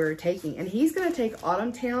about what we were taking, and he's gonna take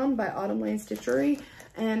Autumn Town by LeAnn Stitchery,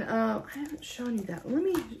 and I haven't shown you that.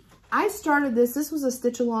 I started this was a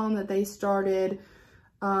stitch along that they started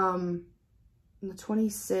on the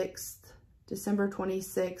 26th, December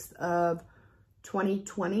 26th of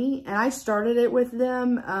 2020, and I started it with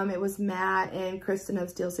them. It was Matt and Kristen of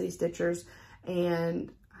Steel City Stitchers,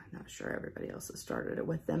 and I'm not sure everybody else has started it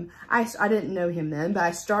with them. I didn't know him then, but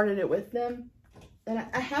I started it with them, and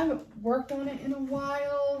I haven't worked on it in a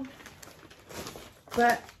while,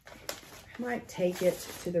 but I might take it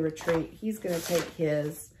to the retreat. He's gonna take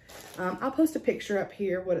his. I'll post a picture up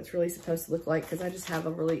here what it's really supposed to look like, because I just have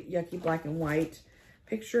a really yucky black and white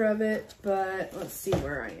picture of it, but let's see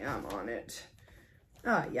where I am on it.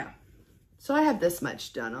 Yeah. So I have this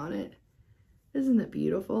much done on it. Isn't it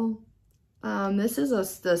beautiful? This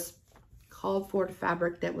is this called for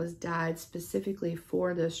fabric that was dyed specifically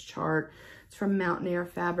for this chart. It's from Mountaineer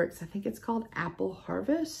Fabrics. I think it's called Apple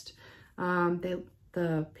Harvest.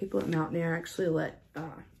 The people at Mountaineer actually let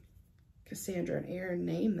Cassandra and Aaron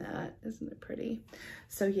name that. Isn't it pretty?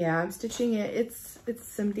 So yeah, I'm stitching it. It's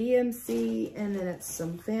some DMC, and then it's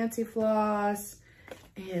some fancy floss,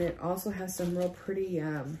 and it also has some real pretty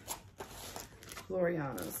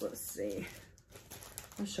Glorianas. Let's see.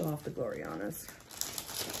 I'll show off the Glorianas.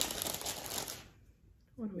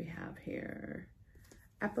 What do we have here?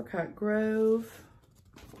 Apricot Grove.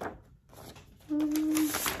 Look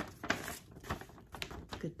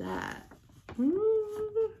at that.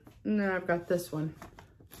 No, I've got this one.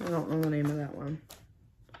 I don't know the name of that one.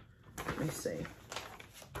 Let me see.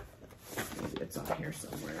 Maybe it's on here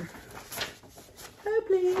somewhere. Oh,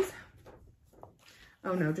 please.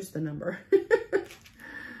 Oh, no, just the number.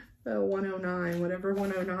 109, whatever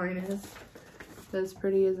 109 is. That's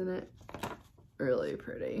pretty, isn't it? Really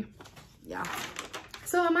pretty. Yeah.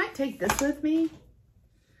 So I might take this with me.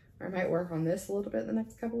 Or I might work on this a little bit the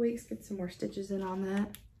next couple weeks. Get some more stitches in on that.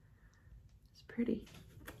 It's pretty.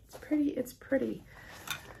 It's pretty. It's pretty.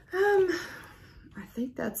 I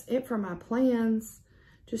think that's it for my plans.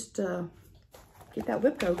 Just get that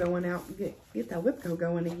WIPCO going out. Get that WIPCO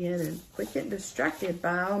going again, and quit getting distracted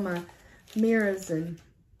by all my mirrors and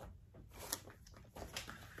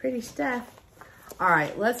pretty stuff. All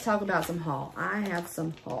right, let's talk about some haul. I have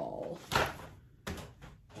some haul.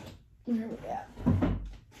 Where we at?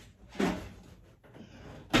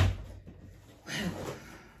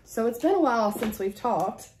 So it's been a while since we've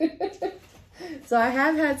talked. So I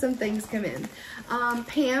have had some things come in.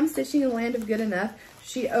 Pam, Stitching in the Land of Good Enough,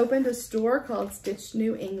 she opened a store called Stitch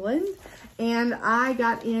New England, and I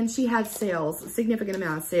got in. She had sales, a significant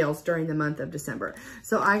amount of sales during the month of December.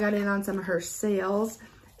 So I got in on some of her sales,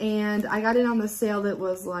 and I got in on the sale that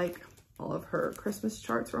was like all of her Christmas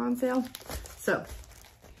charts were on sale. So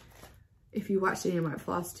if you watched any of my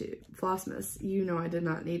Flossmas, you know I did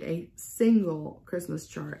not need a single Christmas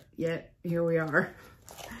chart, yet here we are.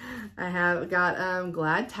 I have got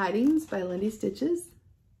Glad Tidings by LeAnn Stitches.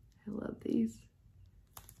 I love these.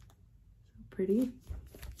 So pretty.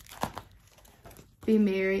 Be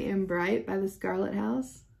Merry and Bright by the Scarlet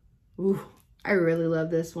House. Ooh, I really love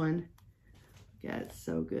this one. Yeah, it's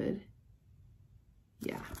so good.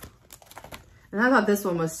 Yeah. And I thought this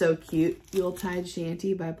one was so cute. Yuletide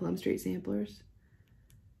Shanty by Plum Street Samplers.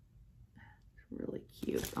 Really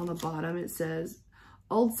cute. On the bottom it says,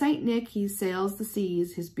 Old Saint Nick, he sails the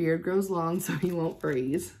seas. His beard grows long so he won't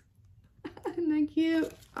freeze. Isn't that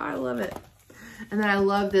cute? Oh, I love it. And then I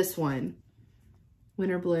love this one.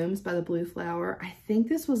 Winter Blooms by the Blue Flower. I think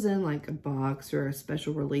this was in like a box or a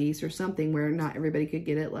special release or something where not everybody could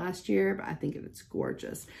get it last year, but I think it's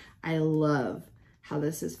gorgeous. I love how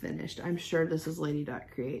this is finished. I'm sure this is Lady Dot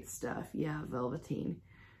Create stuff. Yeah, velveteen.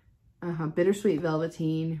 Bittersweet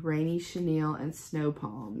Velveteen, Rainy Chenille, and Snow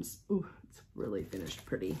Palms. Ooh, it's really finished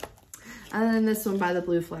pretty. And then this one by the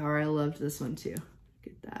Blue Flower. I loved this one too. Look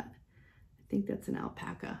at that. I think that's an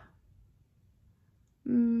alpaca. I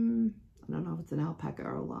don't know if it's an alpaca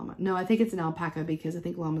or a llama. No, I think it's an alpaca because I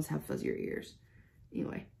think llamas have fuzzier ears.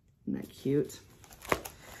 Anyway, isn't that cute?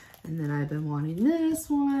 And then I've been wanting this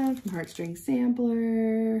one from Heartstring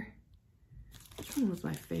Sampler. Which one was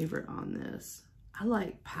my favorite on this? I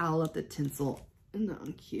like Pile Up the Tinsel. Isn't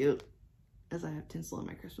that cute? As I have tinsel on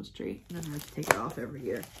my Christmas tree. And then I have to take it off every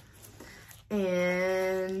year.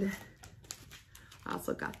 And I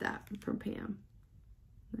also got that from Pam.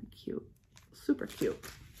 Isn't that cute? Super cute.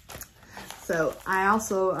 So I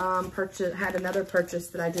also had another purchase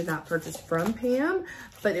that I did not purchase from Pam,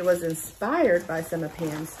 but it was inspired by some of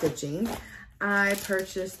Pam's stitching. I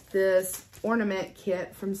purchased this ornament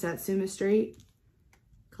kit from Satsuma Street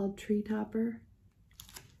called Tree Topper.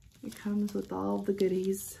 It comes with all the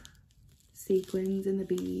goodies, sequins and the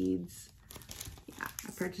beads. Yeah,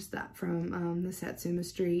 I purchased that from the Satsuma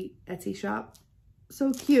Street Etsy shop.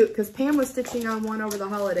 So cute, because Pam was stitching on one over the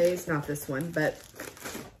holidays, not this one, but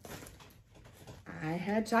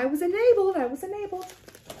I was enabled.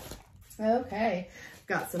 Okay,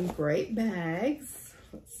 got some great bags.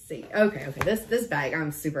 Let's see. Okay, this bag,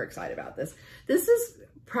 I'm super excited about this. This is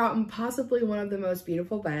possibly one of the most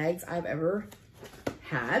beautiful bags I've ever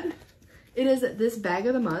had. It is this bag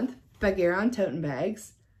of the month by GaRon Toten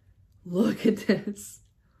Bags. Look at this.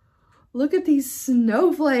 Look at these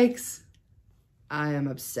snowflakes. I am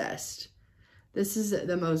obsessed. This is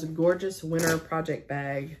the most gorgeous winter project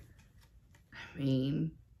bag. I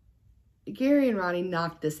mean, Gary and Ronnie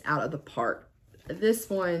knocked this out of the park. This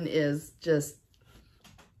one is just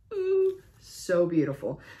so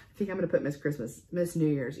beautiful. I think I'm gonna put Miss New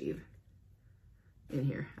Year's Eve in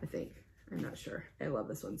here, I think. I'm not sure. I love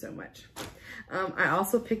this one so much. I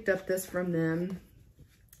also picked up this from them.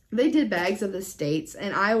 They did bags of the states,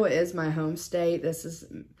 and Iowa is my home state.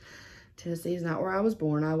 Tennessee is not where I was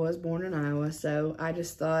born. I was born in Iowa, so I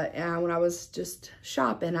just thought, when I was just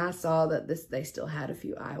shopping, I saw that they still had a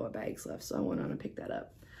few Iowa bags left, so I went on and picked that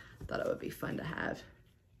up. Thought it would be fun to have.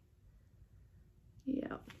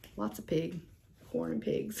 Yeah, lots of corn and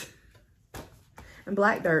pigs. And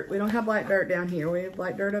black dirt. We don't have black dirt down here. We have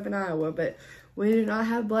black dirt up in Iowa, but we do not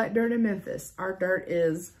have black dirt in Memphis. Our dirt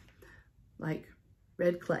is like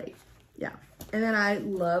red clay. Yeah. And then I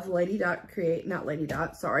love DotDotGoose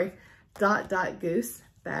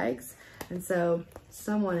bags. And so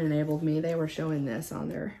someone enabled me. They were showing this on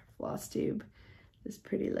their FlossTube. This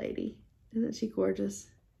pretty lady. Isn't she gorgeous?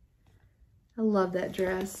 I love that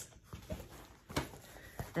dress.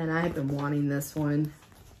 And I have been wanting this one.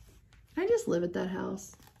 I just live at that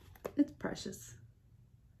house. It's precious.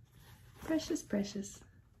 Precious, precious.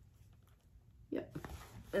 Yep.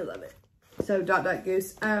 I love it. So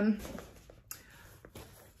DotDotGoose.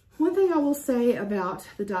 One thing I will say about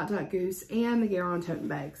the DotDotGoose and the GaRon Toten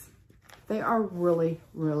bags, they are really,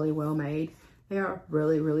 really well made. They are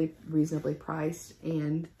really, really reasonably priced,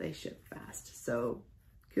 and they ship fast. So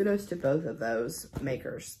kudos to both of those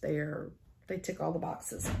makers. They tick all the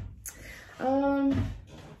boxes.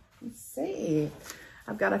 Let's see.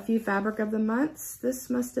 I've got a few fabric of the months.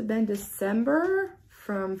 This must have been December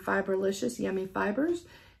from Fiberlicious Yummy Fibers.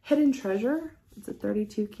 Hidden Treasure. It's a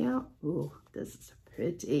 32 count. Ooh, this is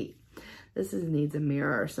pretty. This needs a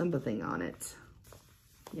mirror or something on it.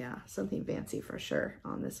 Yeah, something fancy for sure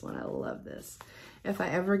on this one. I love this. If I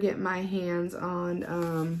ever get my hands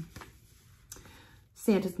on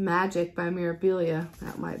Santa's Magic by Mirabilia,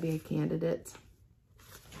 that might be a candidate.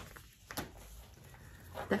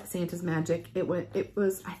 That Santa's Magic, I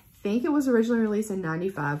think it was originally released in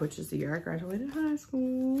 '95, which is the year I graduated high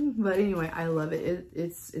school. But anyway, I love it.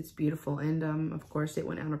 It's beautiful. And of course it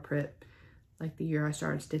went out of print like the year I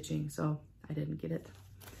started stitching, so I didn't get it.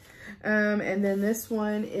 And then this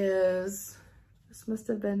one this must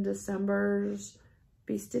have been December's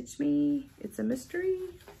Bestitch Me. It's a mystery.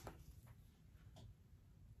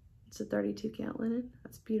 It's a 32 count linen.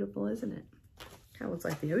 That's beautiful, isn't it? Kind of looks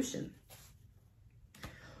like the ocean.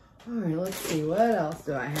 All right, let's see, what else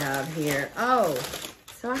do I have here? Oh,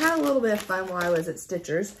 so I had a little bit of fun while I was at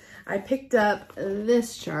Stitchers. I picked up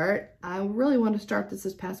this chart. I really want to start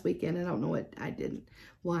this past weekend. I don't know why I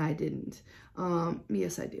didn't.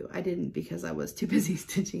 Yes, I do. I didn't because I was too busy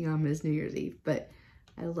stitching on Miss New Year's Eve, but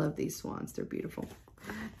I love these swans. They're beautiful.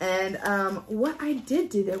 And what I did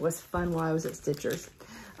do that was fun while I was at Stitchers,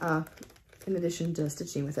 in addition to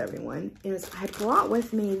stitching with everyone, is I brought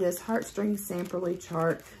with me this heartstring samplerly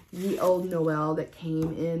chart, Ye Old Noel, that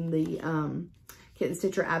came in the Kitten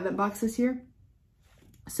Stitcher Advent box this year.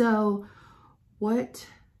 So what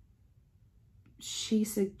she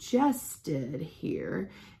suggested here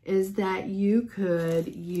is that you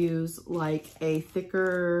could use like a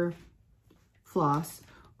thicker floss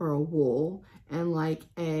or a wool and like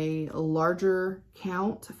a larger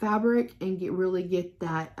count fabric and really get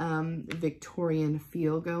that Victorian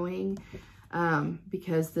feel going,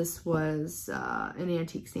 because this was an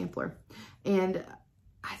antique sampler. And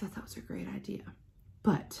I thought that was a great idea.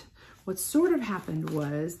 But what sort of happened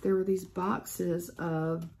was there were these boxes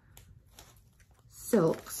of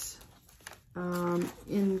silks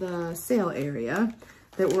in the sale area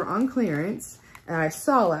that were on clearance and I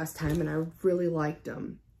saw last time, and I really liked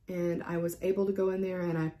them. And I was able to go in there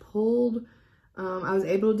and I pulled, I was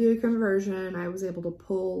able to do a conversion. I was able to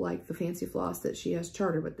pull like the fancy floss that she has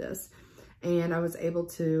chartered with this. And I was able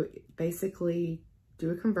to basically do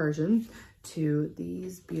a conversion to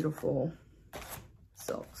these beautiful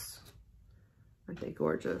silks. Aren't they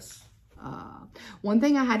gorgeous? One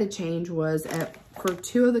thing I had to change was for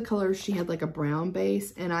two of the colors, she had like a brown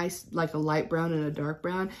base and like a light brown and a dark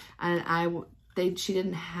brown. And she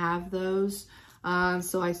didn't have those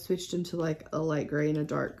So I switched them to like a light gray and a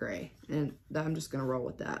dark gray, and I'm just gonna roll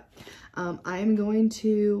with that.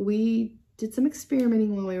 We did some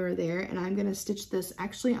experimenting while we were there, and I'm gonna stitch this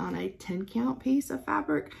actually on a 10 count piece of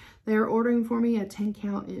fabric. They're ordering for me a 10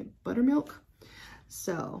 count in buttermilk.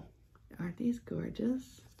 So aren't these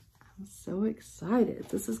gorgeous? I'm so excited.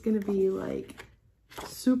 This is gonna be like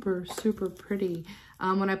super, super pretty.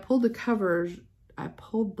 When I pulled the covers, I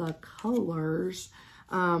pulled the colors.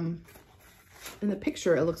 In the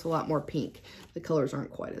picture, it looks a lot more pink. The colors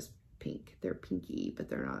aren't quite as pink. They're pinky, but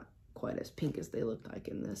they're not quite as pink as they look like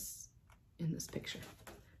in this picture.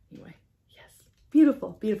 Anyway, yes,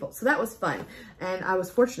 beautiful, beautiful. So that was fun, and I was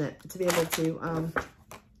fortunate to be able to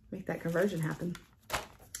make that conversion happen.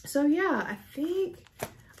 So yeah, I think,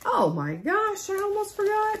 oh my gosh, I almost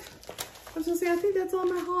forgot. I was gonna say, I think that's all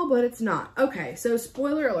my haul, but it's not. Okay, so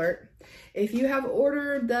spoiler alert. If you have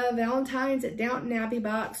ordered the Valentines at Downton Abbey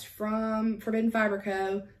box from Forbidden Fiber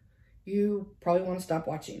Co., you probably want to stop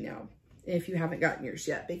watching now if you haven't gotten yours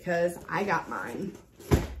yet, because I got mine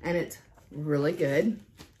and it's really good.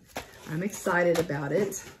 I'm excited about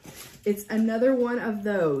it. It's another one of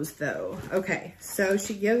those though. Okay, so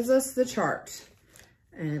she gives us the chart,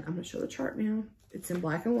 and I'm gonna show the chart now. It's in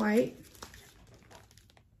black and white.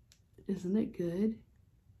 Isn't it good?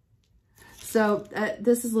 So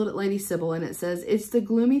this is Little Lady Sybil, and it says, it's the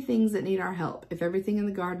gloomy things that need our help. If everything in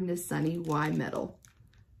the garden is sunny, why meddle?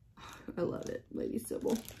 I love it, Lady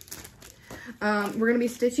Sybil. We're going to be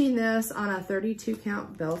stitching this on a 32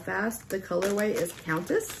 count Belfast. The colorway is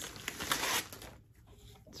Countess.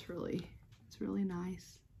 It's really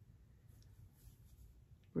nice.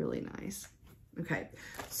 Really nice. Okay,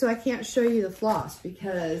 so I can't show you the floss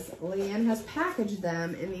because LeAnn has packaged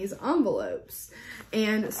them in these envelopes.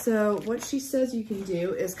 And so what she says you can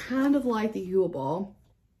do is kind of like the Yule Ball.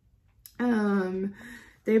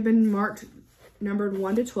 They've been numbered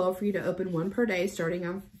 1 to 12 for you to open one per day starting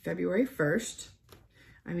on February 1st.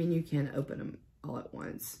 I mean, you can open them all at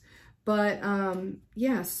once. But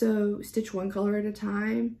yeah, so stitch one color at a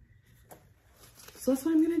time. So that's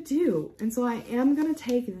what I'm gonna do. And so I am gonna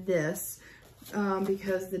take this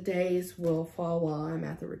because the days will fall while I'm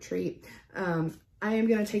at the retreat. I am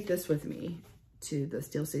going to take this with me to the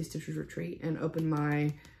Steel City Stitchers retreat and open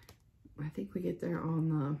my, I think we get there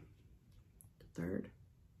on the 3rd.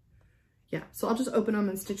 Yeah, so I'll just open them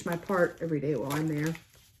and stitch my part every day while I'm there.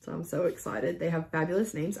 So I'm so excited. They have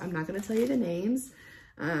fabulous names. I'm not going to tell you the names.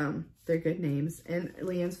 They're good names. And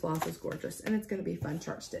LeAnn's floss is gorgeous, and it's going to be fun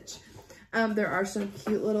chart stitch. There are some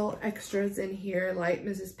cute little extras in here, like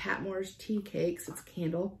Mrs. Patmore's tea cakes. It's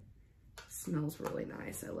candle. Smells really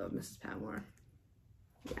nice. I love Mrs. Patmore.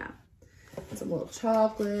 Yeah. And some little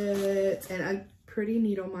chocolates and a pretty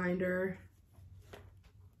needle minder.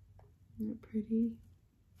 Isn't it pretty?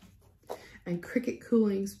 And Cricket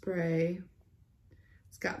cooling spray.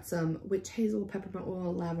 It's got some witch hazel, peppermint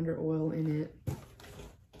oil, lavender oil in it.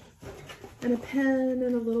 And a pen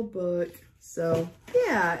and a little book. So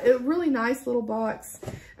yeah, a really nice little box.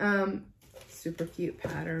 Super cute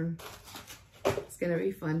pattern. It's gonna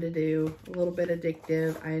be fun to do, a little bit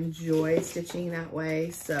addictive. I enjoy stitching that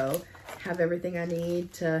way, so have everything I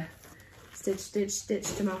need to stitch, stitch,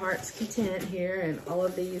 stitch to my heart's content here, and all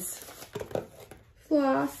of these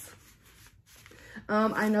floss.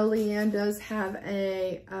 I know LeAnn does have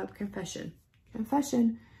a confession.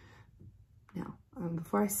 Now,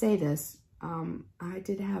 before I say this, I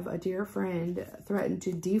did have a dear friend threaten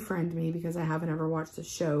to defriend me because I haven't ever watched the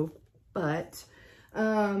show, but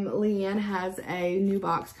LeAnn has a new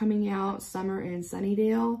box coming out, Summer in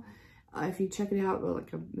Sunnydale. If you check it out,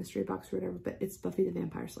 like a mystery box or whatever, but it's Buffy the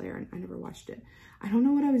Vampire Slayer, and I never watched it. I don't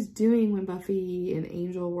know what I was doing when Buffy and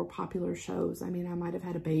Angel were popular shows. I mean, I might have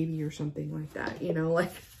had a baby or something like that, you know,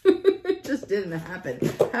 like it just didn't happen.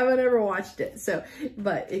 Haven't ever watched it. So,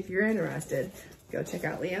 but if you're interested, go check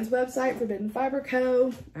out LeAnn's website, Forbidden Fiber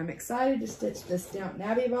Co. I'm excited to stitch this Downton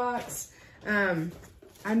Abbey box.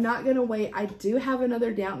 I'm not going to wait. I do have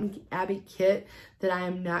another Downton Abbey kit that I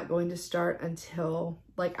am not going to start until,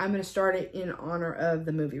 like, I'm going to start it in honor of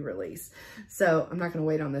the movie release. So I'm not going to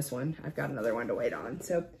wait on this one. I've got another one to wait on.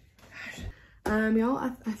 So, gosh, y'all,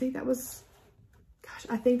 I think that was,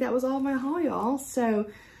 I think that was all my haul, y'all. So,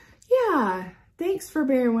 yeah, thanks for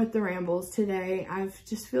bearing with the rambles today. I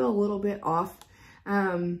just feel a little bit off,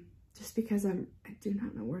 just because I do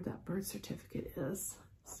not know where that birth certificate is.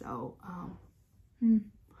 So,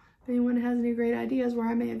 if anyone has any great ideas where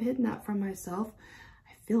I may have hidden that from myself,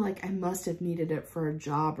 I feel like I must have needed it for a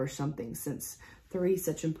job or something, since 3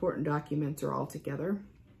 such important documents are all together.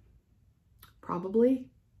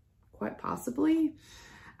 Probably, quite possibly.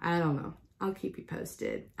 I don't know. I'll keep you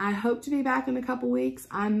posted. I hope to be back in a couple weeks.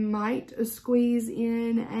 I might squeeze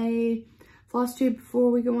in a floss tube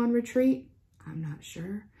before we go on retreat. I'm not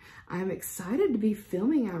sure. I'm excited to be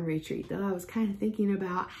filming on retreat, though. I was kind of thinking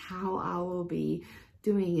about how I will be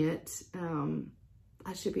doing it.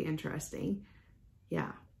 That should be interesting.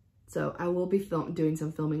 Yeah. So I will be doing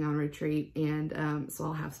some filming on retreat, and so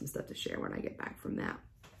I'll have some stuff to share when I get back from that.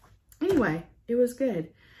 Anyway, it was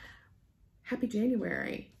good. Happy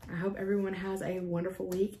January. I hope everyone has a wonderful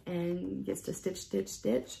week and gets to stitch, stitch,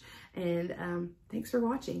 stitch. And thanks for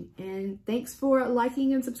watching. And thanks for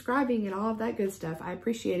liking and subscribing and all of that good stuff. I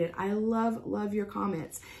appreciate it. I love your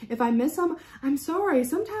comments. If I miss them, I'm sorry.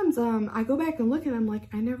 Sometimes I go back and look and I'm like,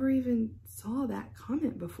 I never even saw that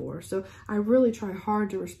comment before. So I really try hard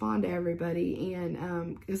to respond to everybody,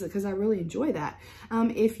 and because I really enjoy that.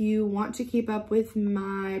 If you want to keep up with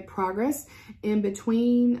my progress in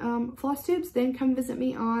between floss tubes, then come visit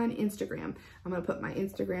me on Instagram. I'm gonna put my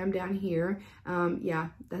Instagram down here. Yeah,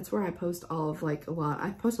 that's where I post all of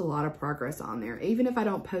I post a lot of progress on there. Even if I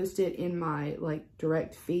don't post it in my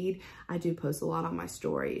direct feed, I do post a lot on my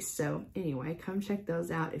stories. So anyway, come check those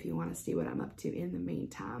out if you want to see what I'm up to in the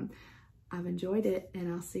meantime. I've enjoyed it,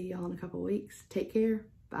 and I'll see y'all in a couple weeks. Take care.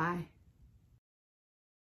 Bye.